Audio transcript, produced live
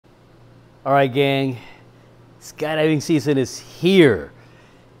All right, gang, skydiving season is here,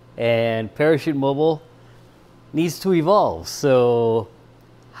 and Parachute Mobile needs to evolve. So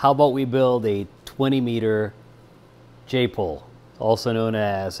how about we build a 20-meter J-pole, also known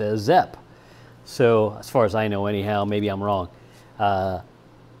as a Zepp? So as far as I know anyhow, maybe I'm wrong. Come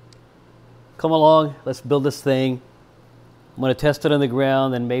along, let's build this thing. I'm gonna test it on the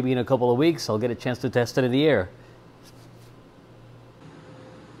ground, and maybe in a couple of weeks I'll get a chance to test it in the air.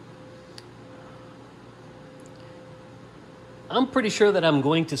 I'm pretty sure that I'm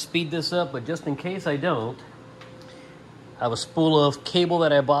going to speed this up, but just in case I don't, I have a spool of cable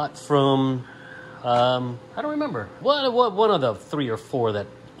that I bought from, I don't remember, one of the 3 or 4 that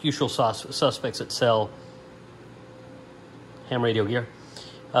usual suspects that sell ham radio gear.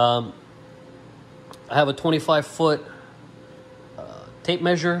 I have a 25-foot tape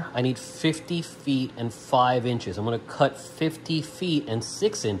measure. I need 50 feet and 5 inches. I'm going to cut 50 feet and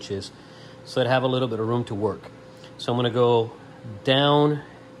 6 inches so I'd have a little bit of room to work. So I'm going to go down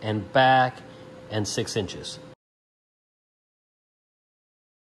and back and 6 inches.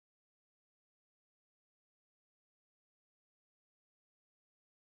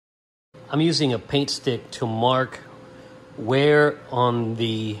 I'm using a paint stick to mark where on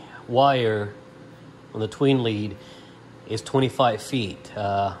the wire, on the tween lead, is 25 feet.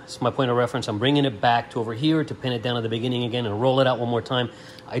 It's my point of reference. I'm bringing it back to over here to pin it down at the beginning again and roll it out one more time.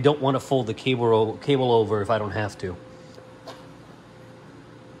 I don't want to fold the cable over if I don't have to.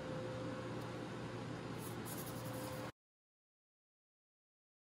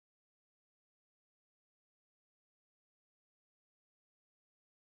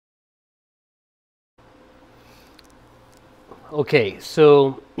 Okay,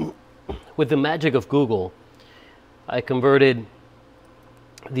 so with the magic of Google, I converted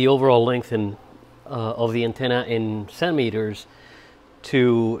the overall length of the antenna in centimeters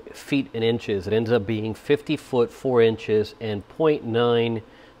to feet and inches. It ends up being 50 foot 4 inches and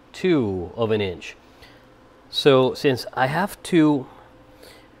 0.92 of an inch. So since I have to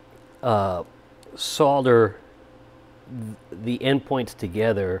solder the endpoints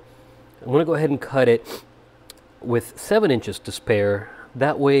together, I'm going to go ahead and cut it with 7 inches to spare.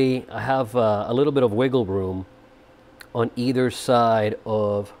 That way I have a little bit of wiggle room on either side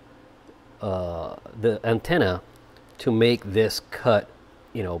of the antenna to make this cut,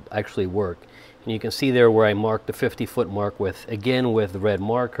 actually work. And you can see there where I marked the 50-foot mark with red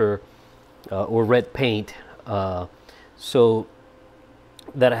marker or red paint, so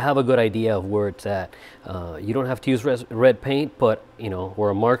that I have a good idea of where it's at. You don't have to use red paint, but or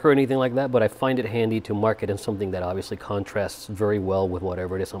a marker or anything like that, but I find it handy to mark it in something that obviously contrasts very well with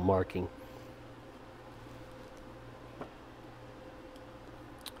whatever it is I'm marking.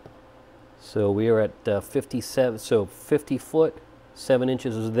 So we are at 57, so 50 foot, 7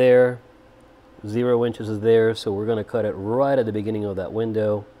 inches is there, 0 inches is there, so we're going to cut it right at the beginning of that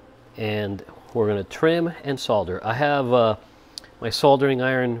window, and we're going to trim and solder. I have my soldering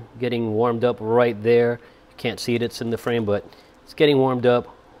iron getting warmed up right there. You can't see it, it's in the frame, but it's getting warmed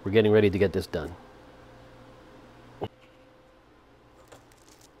up. We're getting ready to get this done.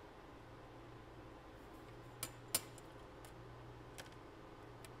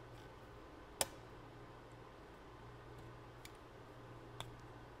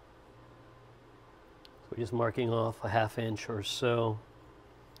 We're just marking off a 1/2 inch or so.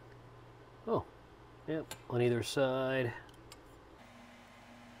 Oh, yep, on either side.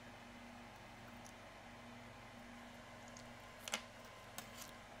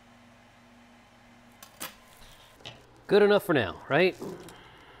 Good enough for now, right?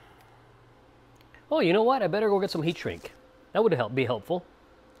 Oh, you know what? I better go get some heat shrink. That would be helpful.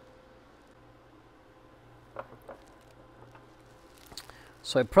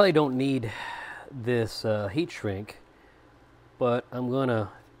 So I probably don't need this heat shrink, but I'm gonna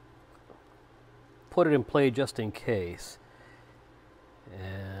put it in play just in case.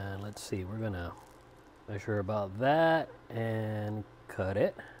 And let's see, we're gonna measure about that and cut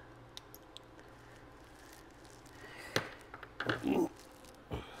it.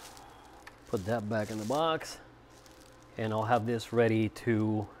 Put that back in the box, and I'll have this ready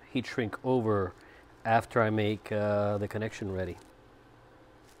to heat shrink over after I make the connection ready.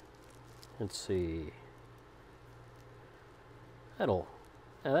 Let's see. That'll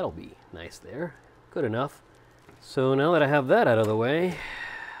be nice there. Good enough. So now that I have that out of the way,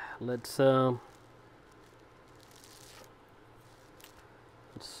 let's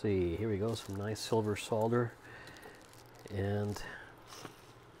see. Here we go. Some nice silver solder, and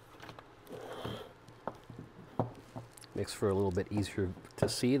makes for a little bit easier to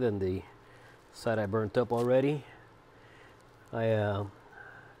see than the side I burnt up already. I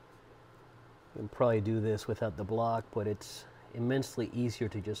can probably do this without the block, but it's immensely easier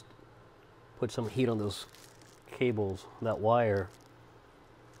to just put some heat on those cables, that wire,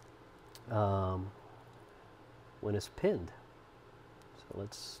 when it's pinned. So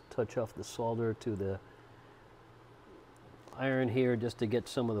let's touch off the solder to the iron here just to get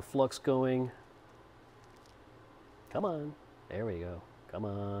some of the flux going. Come on, there we go, come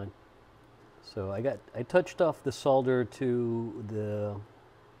on. So I touched off the solder to the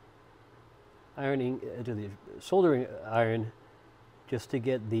ironing, to the soldering iron, just to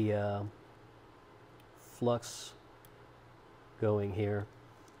get the flux going here.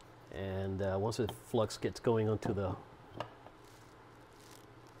 And once the flux gets going onto the,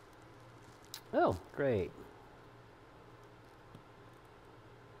 oh, great.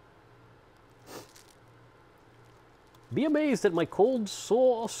 Be amazed at my cold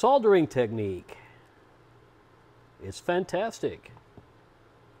soldering technique. It's fantastic.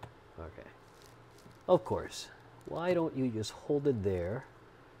 Okay. Of course. Why don't you just hold it there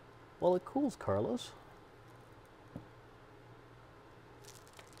while it cools, Carlos?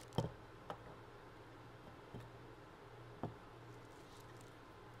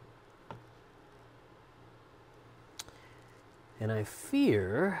 And I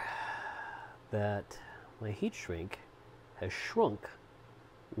fear that my heat shrink has shrunk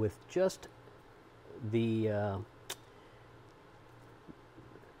with just the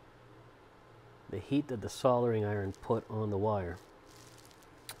heat that the soldering iron put on the wire.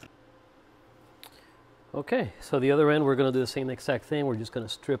 Okay, so the other end we're going to do the same exact thing. We're just going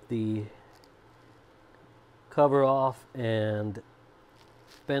to strip the cover off and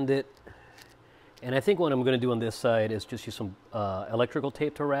bend it. And I think what I'm going to do on this side is just use some electrical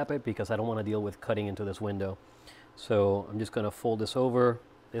tape to wrap it, because I don't want to deal with cutting into this window. So I'm just going to fold this over.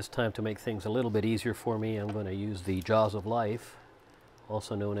 This time, to make things a little bit easier for me, I'm going to use the Jaws of Life,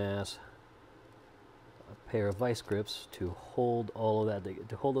 also known as a pair of vice grips, to hold all of that,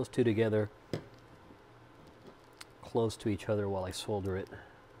 to hold those two together close to each other while I solder it.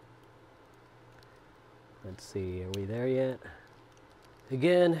 Let's see, are we there yet?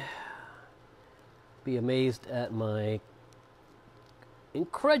 Again, be amazed at my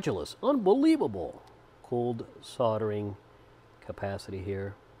incredulous, unbelievable cold soldering capacity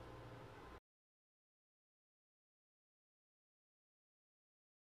here.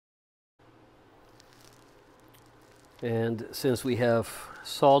 And since we have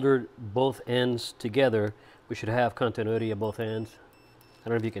soldered both ends together, we should have continuity at both ends. I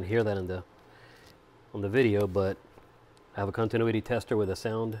don't know if you can hear that on the video, but I have a continuity tester with a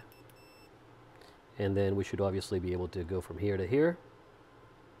sound. And then we should obviously be able to go from here to here,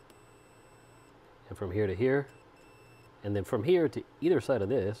 and from here to here, and then from here to either side of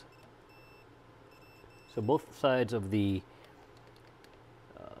this. So both sides of the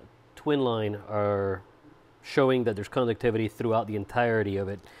twin line are showing that there's conductivity throughout the entirety of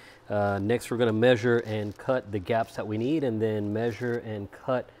it. Next, we're going to measure and cut the gaps that we need, and then measure and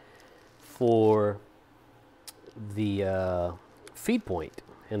cut for the feed point,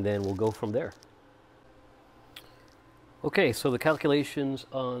 and then we'll go from there. Okay, so the calculations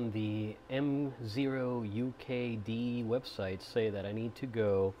on the M0UKD website say that I need to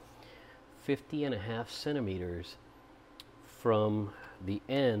go 50.5 centimeters from the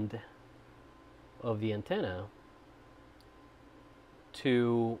end of the antenna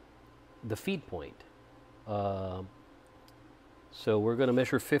to the feed point. So we're going to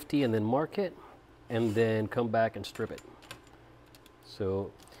measure 50 and then mark it, and then come back and strip it.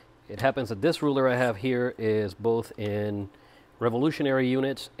 So it happens that this ruler I have here is both in revolutionary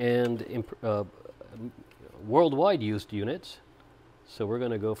units and worldwide used units. So we're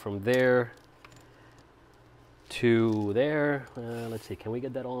going to go from there to there. Let's see, can we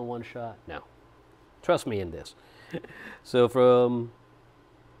get that all in one shot? No. Trust me in this. So from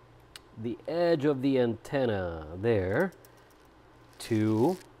the edge of the antenna there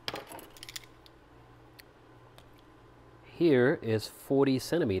to here is 40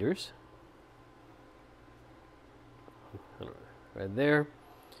 centimeters. Right there.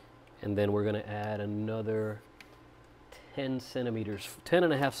 And then we're going to add another 10 centimeters,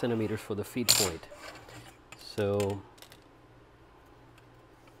 10.5 centimeters for the feed point. So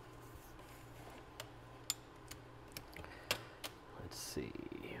let's see,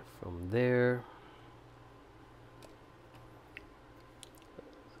 from there,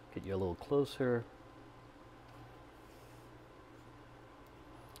 get you a little closer.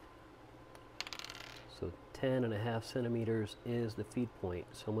 So 10.5 centimeters is the feed point.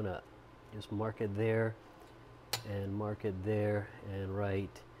 So I'm gonna just mark it there and mark it there and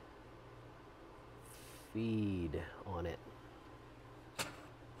write feed on it.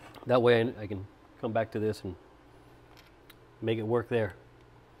 That way I can come back to this and make it work there.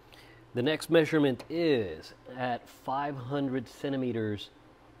 The next measurement is at 500 centimeters,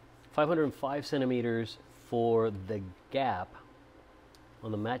 505 centimeters for the gap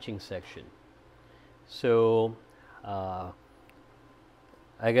on the matching section. So I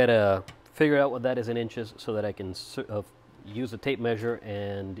gotta figure out what that is in inches so that I can use the tape measure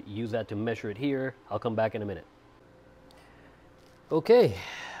and use that to measure it here. I'll come back in a minute. Okay,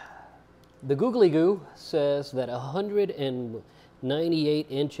 the Googly Goo says that 198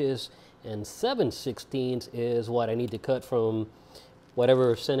 inches and 7/16 is what I need to cut from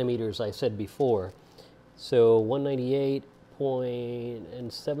whatever centimeters I said before. So 198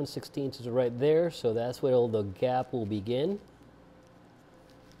 and 7/16 is right there, so that's where the gap will begin.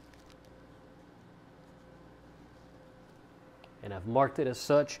 And I've marked it as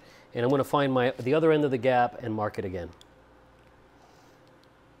such, and I'm going to find the other end of the gap and mark it again.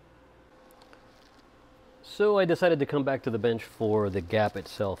 So I decided to come back to the bench for the gap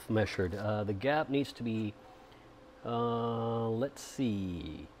itself measured. The gap needs to be, let's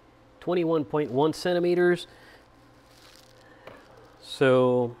see, 21.1 centimeters.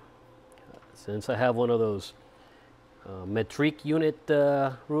 So since I have one of those metric unit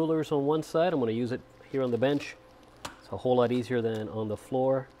rulers on one side, I'm going to use it here on the bench. It's a whole lot easier than on the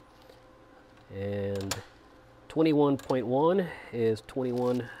floor. And 21.1 is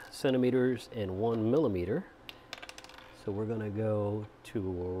 21 centimeters and 1 millimeter. So we're going to go to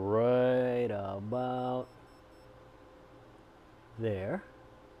right about there.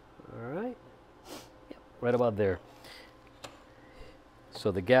 All right. Yep, right about there.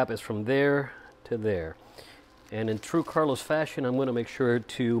 So the gap is from there to there. And in true Carlos fashion, I'm going to make sure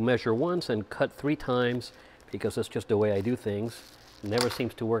to measure once and cut 3 times, because that's just the way I do things. It never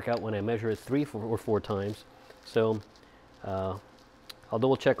seems to work out when I measure it 3 or 4 times. So I'll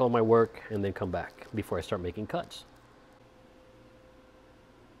double check all my work and then come back before I start making cuts.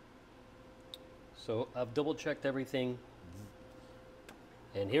 So I've double checked everything,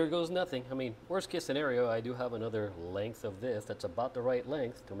 and here goes nothing. I mean, worst case scenario, I do have another length of this that's about the right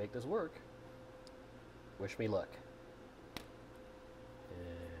length to make this work. Wish me luck.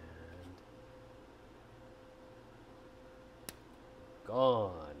 And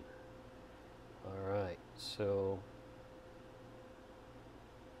gone. All right, so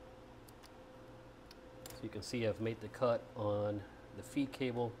you can see I've made the cut on the feed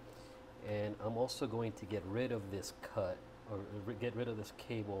cable, and I'm also going to get rid of this cut, or get rid of this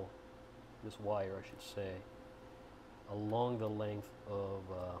cable, this wire I should say, along the length of,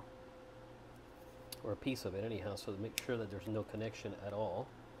 or a piece of it anyhow, so to make sure that there's no connection at all.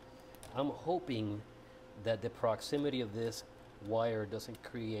 I'm hoping that the proximity of this wire doesn't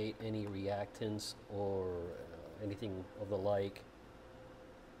create any reactance or anything of the like.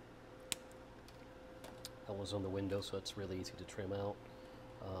 That one's on the window, so it's really easy to trim out.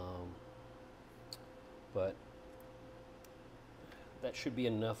 But that should be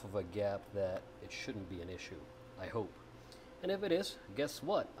enough of a gap that it shouldn't be an issue, I hope. And if it is, guess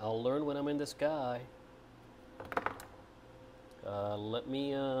what? I'll learn when I'm in the sky. Let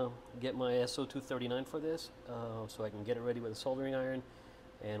me get my SO239 for this so I can get it ready with a soldering iron,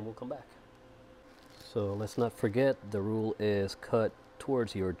 and we'll come back. So let's not forget, the rule is cut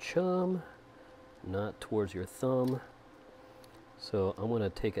towards your chum, not towards your thumb. So I'm going to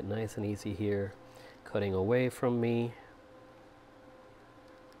take it nice and easy here, cutting away from me.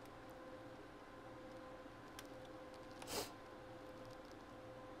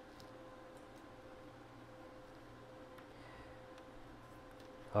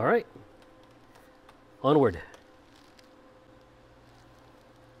 All right, onward.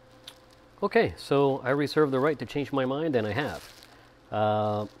 Okay, so I reserve the right to change my mind, and I have.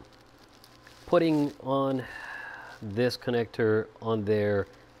 Putting on this connector on there,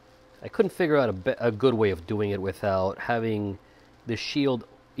 I couldn't figure out a good way of doing it without having the shield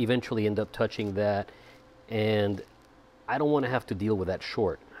eventually end up touching that, and I don't want to have to deal with that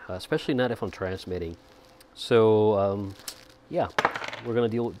short, especially not if I'm transmitting. So yeah, we're going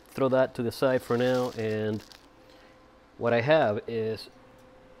to throw that to the side for now, and what I have is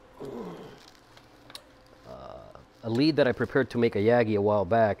a lead that I prepared to make a Yagi a while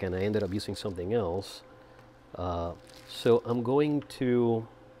back, and I ended up using something else. So I'm going to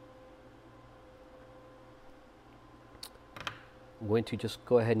just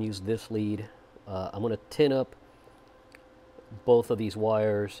go ahead and use this lead. I'm going to tin up both of these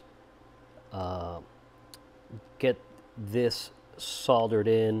wires, get this soldered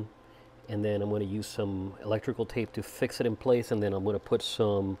in, and then I'm going to use some electrical tape to fix it in place, and then I'm going to put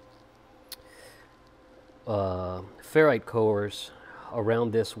some ferrite cores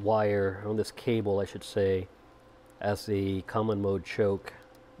around this wire, on this cable I should say, as a common mode choke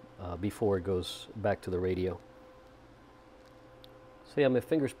before it goes back to the radio. So yeah, my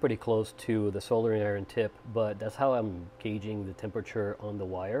finger's pretty close to the soldering iron tip, but that's how I'm gauging the temperature on the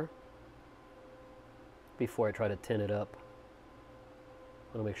wire before I try to tin it up.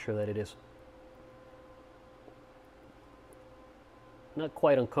 I want to make sure that it is not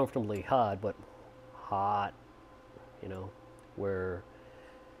quite uncomfortably hot, but hot, you know, where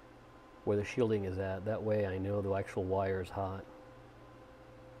the shielding is at. That way I know the actual wire is hot.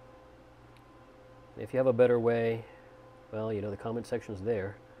 If you have a better way, well, you know, the comment section's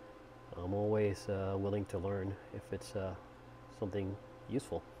there. I'm always willing to learn if it's something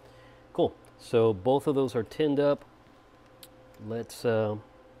useful. Cool. So both of those are tinned up. Let's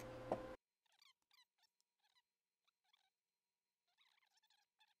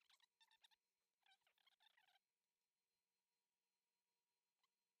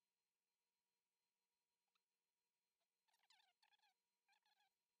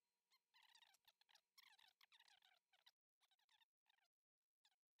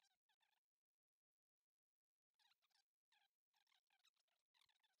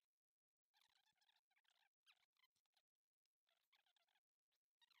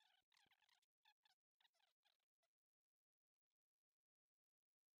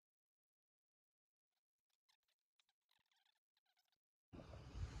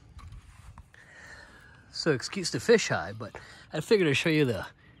so excuse the fisheye, but I figured I'd show you the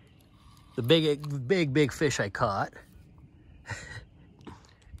big fish I caught.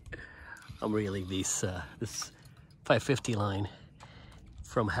 I'm reeling this 550 line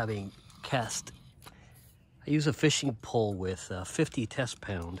from having cast. I use a fishing pole with 50 test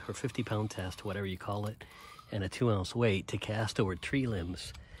pound or 50 pound test, whatever you call it, and a 2-ounce weight to cast over tree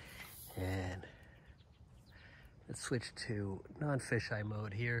limbs. And let's switch to non-fisheye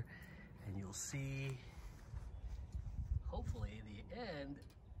mode here, and you'll see hopefully the end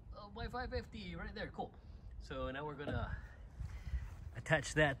of my 550 right there. Cool. So now we're gonna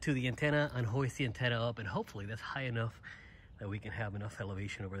attach that to the antenna and hoist the antenna up, and hopefully that's high enough that we can have enough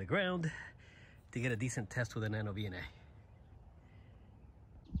elevation over the ground to get a decent test with a nano VNA.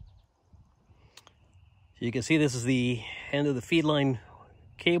 So you can see this is the end of the feed line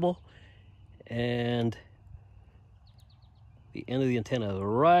cable, and the end of the antenna is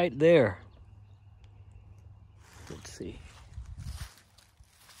right there. Let's see,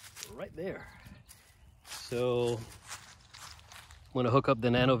 right there. So I'm going to hook up the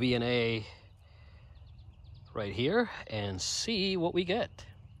nano VNA right here and see what we get.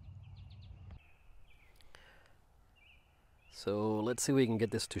 So let's see if we can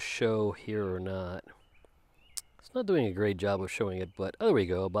get this to show here or not. It's not doing a great job of showing it, but there we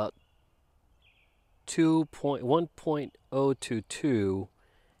go, about 1.022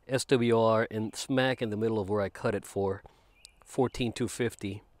 SWR and smack in the middle of where I cut it for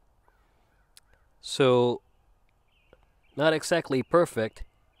 14250. So not exactly perfect,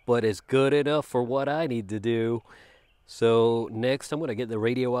 but it's good enough for what I need to do. So next I'm going to get the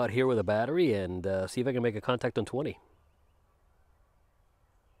radio out here with a battery and see if I can make a contact on 20.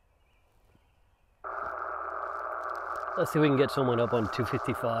 Let's see if we can get someone up on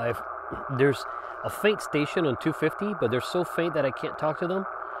 255. There's a faint station on 250, but they're so faint that I can't talk to them.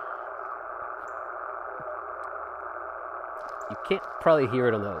 You can't probably hear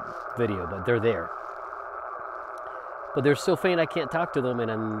it on the video, but they're there. But they're so faint I can't talk to them, and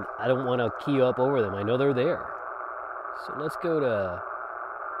I don't want to key up over them. I know they're there. So let's go to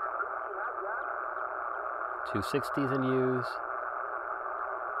 260s and use.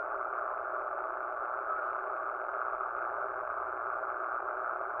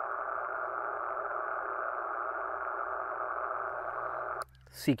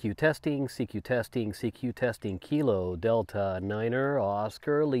 CQ testing, CQ testing, CQ testing, Kilo, Delta, Niner,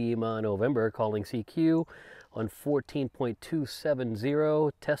 Oscar, Lima, November, calling CQ on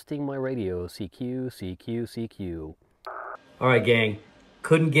 14.270, testing my radio, CQ, CQ, CQ. All right, gang,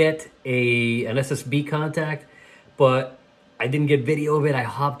 couldn't get an SSB contact, but I didn't get video of it. I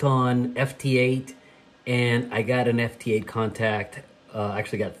hopped on FT8 and I got an FT8 contact,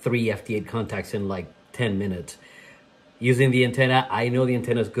 actually got 3 FT8 contacts in like 10 minutes. Using the antenna, I know the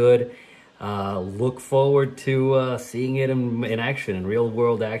antenna is good. Look forward to seeing it in action, in real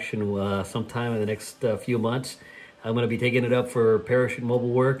world action, sometime in the next few months. I'm going to be taking it up for parachute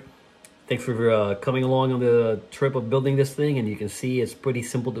mobile work. Thanks for coming along on the trip of building this thing, and you can see it's pretty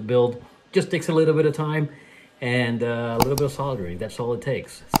simple to build. Just takes a little bit of time and a little bit of soldering. That's all it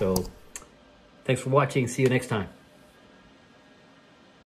takes. So thanks for watching. See you next time.